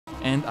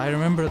And I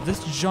remember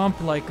this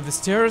jump like the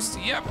stairs.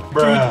 Yep.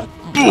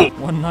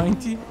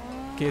 190.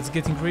 Okay, it's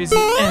getting crazy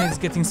and it's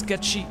getting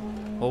sketchy.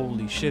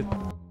 Holy shit.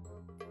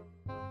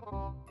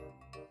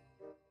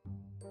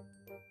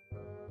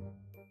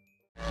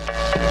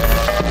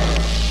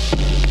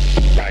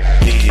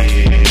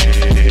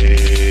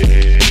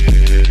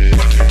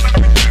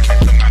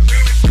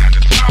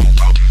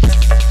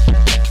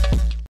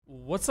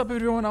 What's up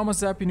everyone, I'm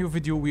WAZZUP. In new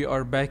video we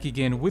are back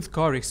again with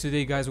CarX.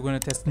 Today guys we're gonna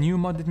test new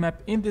modded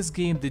map in this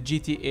game, the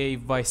GTA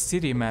Vice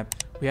City map.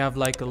 We have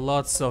like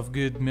lots of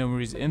good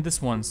memories in this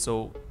one,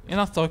 so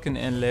enough talking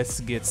and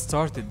let's get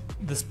started.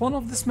 The spawn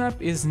of this map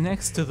is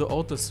next to the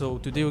auto, so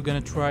today we're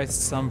gonna try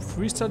some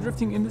freestyle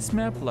drifting in this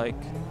map, like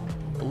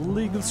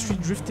illegal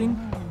street drifting.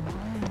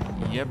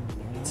 Yep,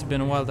 it's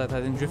been a while that I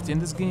didn't drift in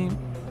this game,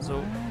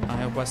 so I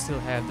hope I still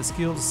have the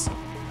skills.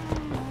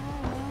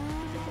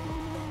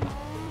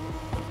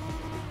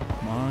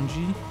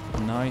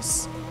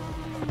 Nice.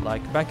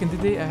 Like back in the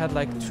day I had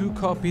like 2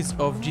 copies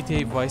of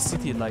GTA Vice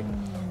City, like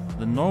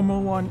the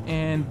normal one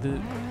and the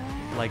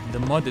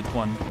modded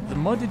one. The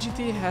modded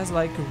GTA has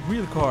like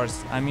real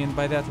cars. I mean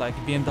by that like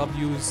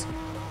BMWs,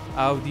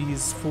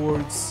 Audis,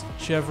 Fords,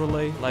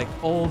 Chevrolet, like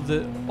all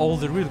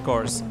the real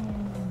cars.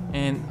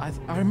 And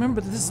I remember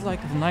this is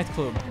like the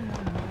nightclub.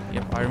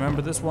 Yep, I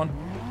remember this one.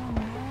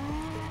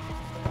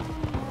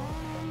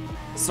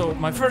 So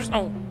my first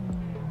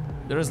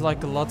there's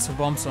like lots of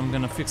bumps, so I'm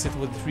gonna fix it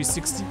with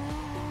 360.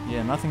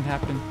 Yeah, nothing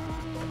happened.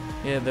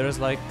 Yeah, there's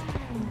like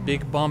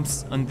big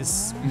bumps on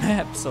this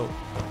map, so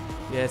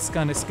yeah, it's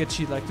kind of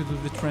sketchy like to do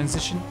the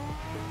transition.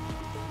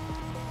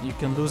 You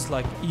can lose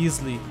like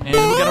easily. And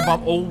we got a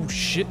bump. Oh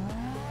shit.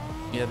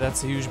 Yeah,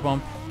 that's a huge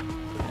bump.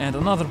 And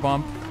another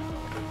bump.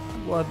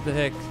 What the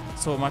heck?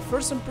 So my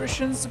first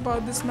impressions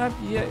about this map,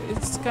 yeah,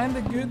 it's kind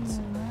of good.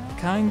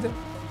 Kinda.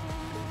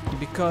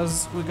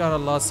 Because we got a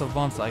lots of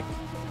bumps, like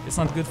it's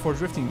not good for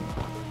drifting.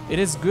 It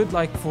is good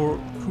like for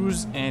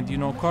cruise and you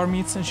know car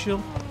meets and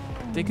chill,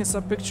 taking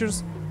some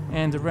pictures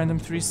and the random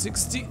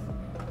 360.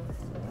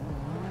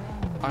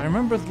 I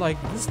remember like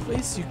this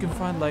place you can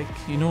find like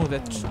you know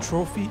that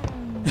trophy.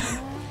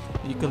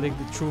 You collect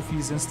the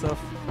trophies and stuff.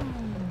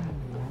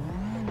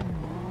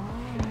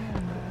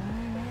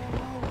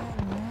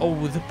 Oh,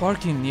 with the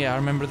parking, yeah, I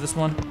remember this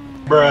one.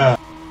 Bruh.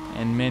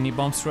 And many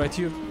bumps right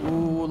here.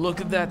 Oh, look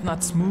at that,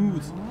 not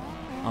smooth.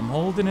 I'm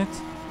holding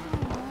it.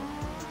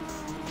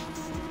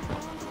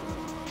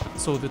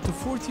 So the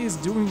 240 is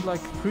doing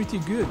like pretty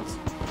good.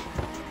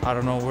 I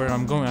don't know where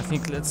I'm going. I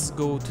think let's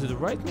go to the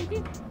right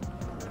maybe?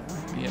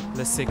 Yeah,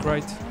 let's take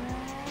right.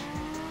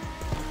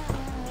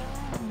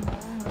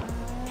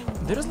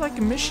 There's like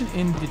a mission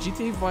in the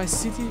GTA Vice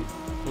City,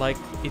 like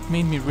it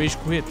made me rage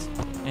quit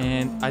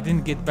and I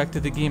didn't get back to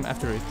the game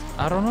after it.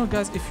 I don't know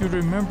guys if you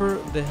remember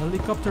the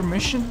helicopter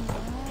mission,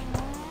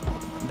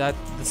 that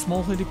the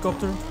small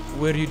helicopter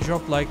where you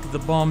drop like the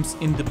bombs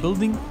in the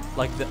building,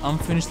 like the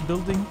unfinished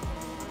building.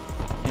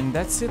 And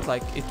that's it,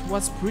 like it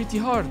was pretty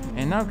hard.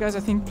 And now guys I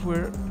think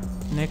we're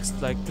next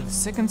like to the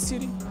second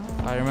city.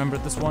 I remember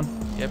this one.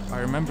 Yep, I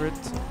remember it.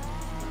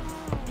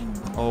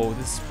 Oh,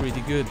 this is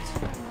pretty good.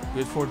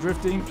 Good for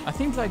drifting. I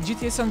think like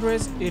GTA San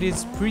Andreas, it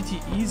is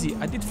pretty easy.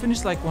 I did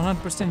finish like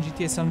 100%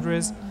 GTA San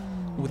Andreas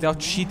without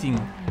cheating,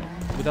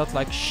 without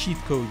like cheat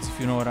codes, if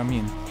you know what I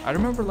mean. I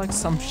remember like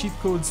some cheat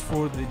codes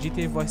for the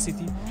GTA Vice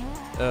City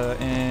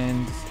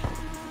and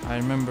I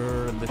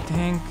remember the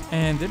tank,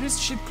 and there is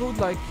cheat code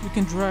like you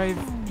can drive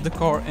the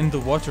car in the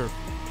water.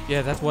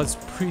 Yeah, that was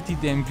pretty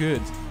damn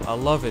good. I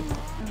love it.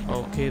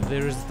 Okay,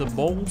 there's the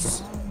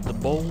bowls. The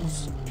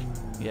bowls.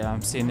 Yeah,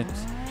 I'm saying it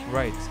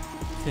right.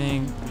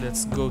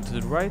 Let's go to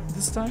the right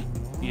this time.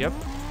 Yep.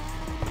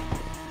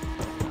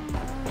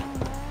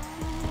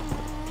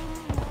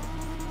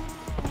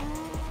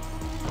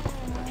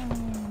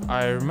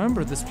 I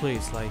remember this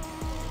place, like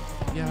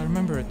yeah, I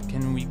remember it.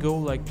 Can we go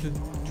like to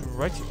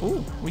right?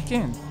 Oh, we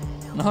can.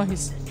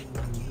 Nice.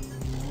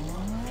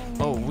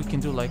 Oh, we can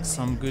do like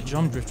some good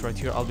jump drift right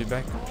here. I'll be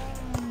back.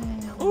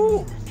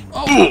 Oh,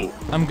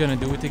 I'm gonna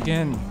do it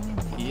again.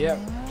 Yep.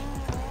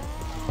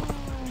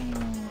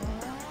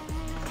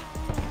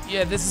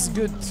 Yeah, this is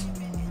good.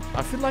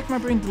 I feel like my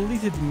brain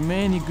deleted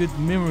many good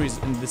memories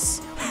in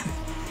this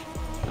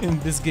in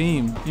this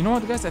game. You know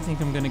what guys, I think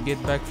I'm gonna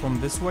get back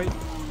from this way.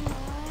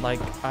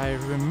 Like I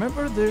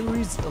remember there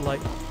is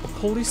like a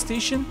police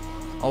station.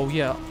 Oh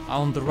yeah,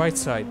 on the right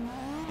side.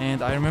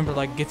 And I remember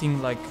like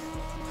getting like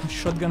a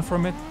shotgun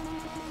from it.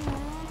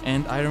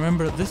 And I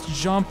remember this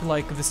jump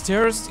like the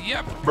stairs.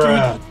 Yep.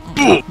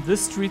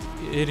 This street,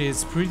 it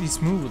is pretty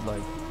smooth,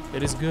 like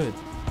it is good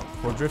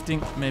for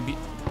drifting. Maybe,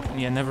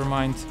 yeah, never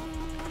mind.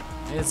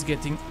 It's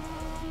getting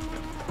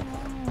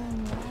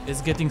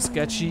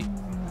sketchy.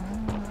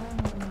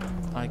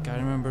 Like I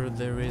remember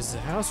there is a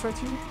house right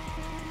here.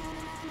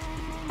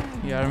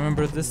 Yeah, I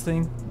remember this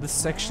thing, this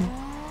section.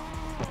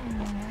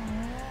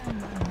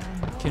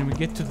 Can we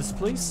get to this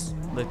place?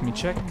 Let me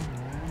check.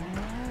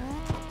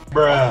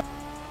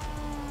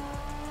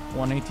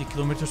 180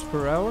 kilometers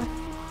per hour.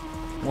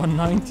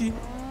 190.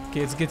 Okay,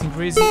 it's getting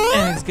crazy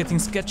and it's getting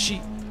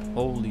sketchy.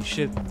 Holy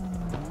shit.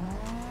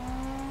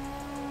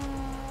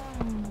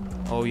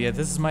 Oh yeah,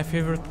 this is my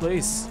favorite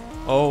place.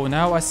 Oh,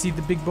 now I see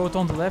the big boat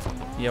on the left.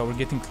 Yeah, we're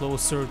getting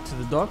closer to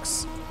the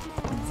docks.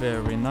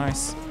 Very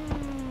nice.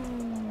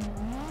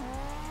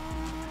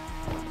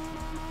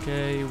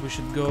 Okay, we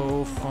should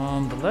go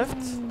from the left.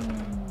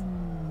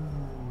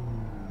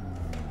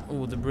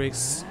 Oh, the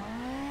brakes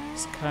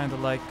is kind of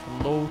like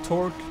low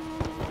torque.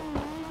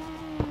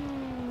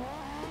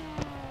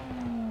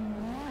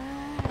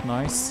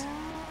 Nice.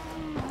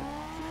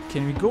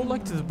 Can we go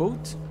like to the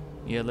boat?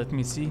 Yeah, let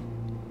me see.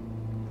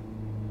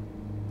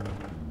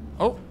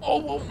 Oh,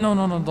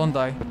 no, don't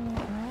die.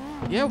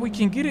 Yeah, we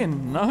can get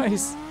in.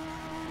 Nice.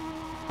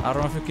 I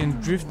don't know if we can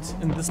drift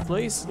in this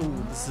place. Oh,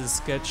 this is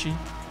sketchy.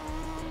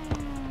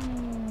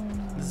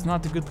 This is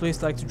not a good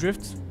place like to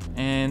drift,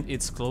 and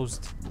it's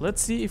closed.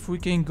 Let's see if we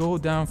can go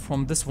down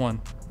from this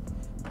one.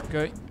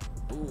 Okay.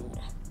 Ooh.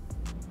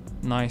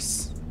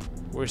 Nice.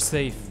 We're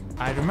safe.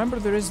 I remember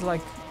there is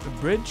like a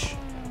bridge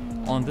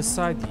on this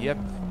side. Yep,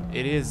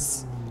 it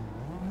is.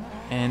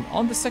 And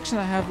on this section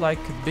I have like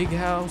a big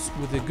house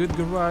with a good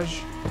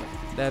garage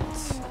that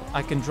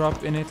I can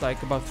drop in it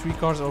like about 3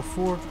 cars or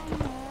 4.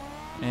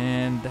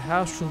 And the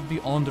house should be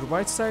on the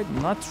right side,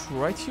 not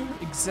right here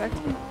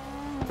exactly.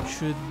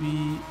 Should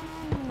be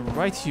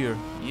right here.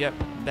 Yep,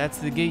 that's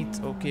the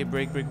gate. Okay,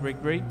 brake.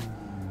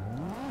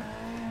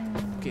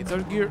 Okay,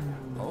 third gear.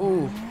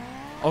 Oh,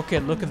 okay,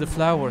 look at the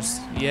flowers.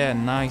 Yeah,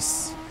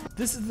 nice.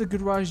 This is the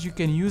garage. You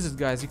can use it,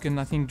 guys. You can,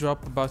 I think,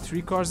 drop about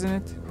 3 cars in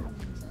it.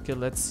 Okay,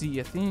 let's see.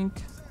 I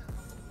think,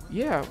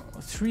 yeah,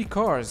 3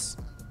 cars.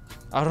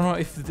 I don't know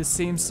if it's the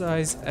same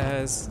size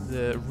as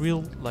the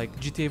real like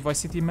GTA Vice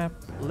City map.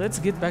 Let's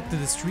get back to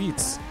the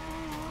streets.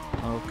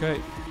 Okay,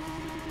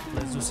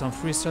 let's do some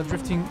freestyle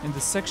drifting in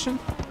this section.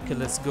 Okay,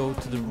 let's go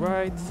to the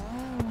right.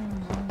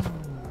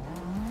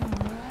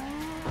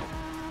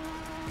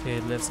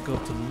 Okay, let's go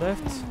to the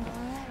left.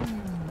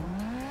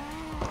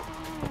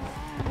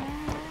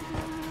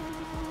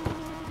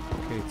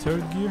 Okay,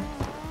 3rd gear,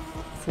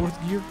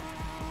 4th gear.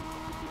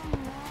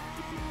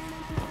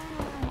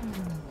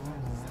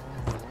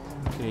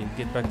 Okay,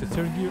 get back to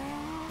 3rd gear.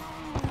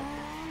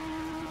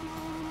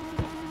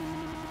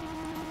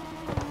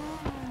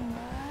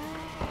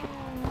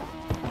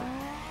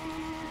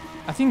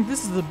 I think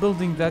this is the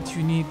building that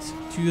you need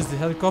to use the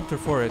helicopter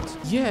for it.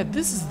 Yeah,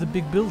 this is the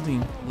big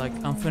building, like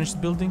unfinished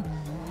building.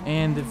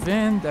 And the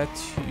van that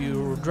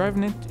you're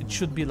driving it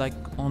should be like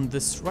on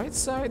this right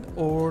side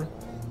or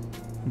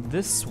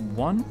this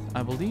one,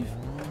 I believe.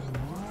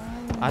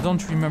 I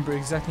don't remember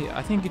exactly.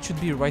 I think it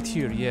should be right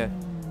here, yeah.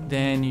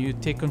 Then you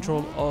take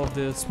control of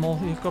the small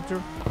helicopter.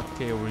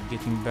 Okay, we're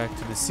getting back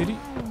to the city.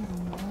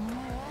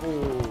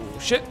 Oh,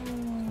 shit.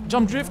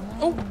 Jump drift.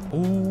 Oh,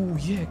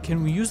 yeah.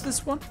 Can we use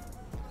this one?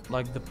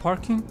 Like the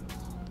parking?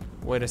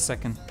 Wait a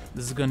second.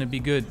 This is gonna be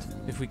good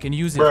if we can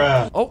use it.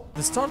 Bruh. Oh,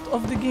 the start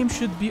of the game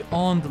should be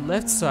on the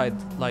left side.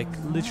 Like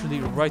literally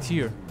right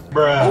here.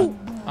 Bruh. Oh,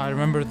 I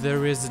remember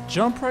there is a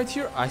jump right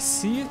here. I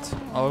see it.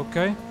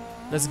 Okay.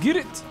 Let's get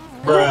it.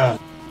 Bruh.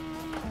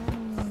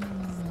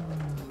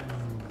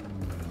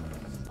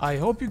 I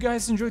hope you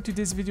guys enjoyed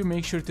today's video.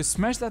 Make sure to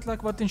smash that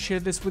like button, share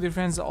this with your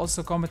friends,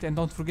 also comment, and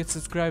don't forget to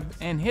subscribe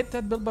and hit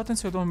that bell button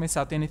so you don't miss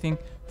out anything.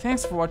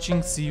 Thanks for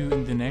watching. See you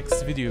in the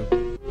next video.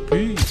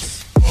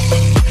 Peace.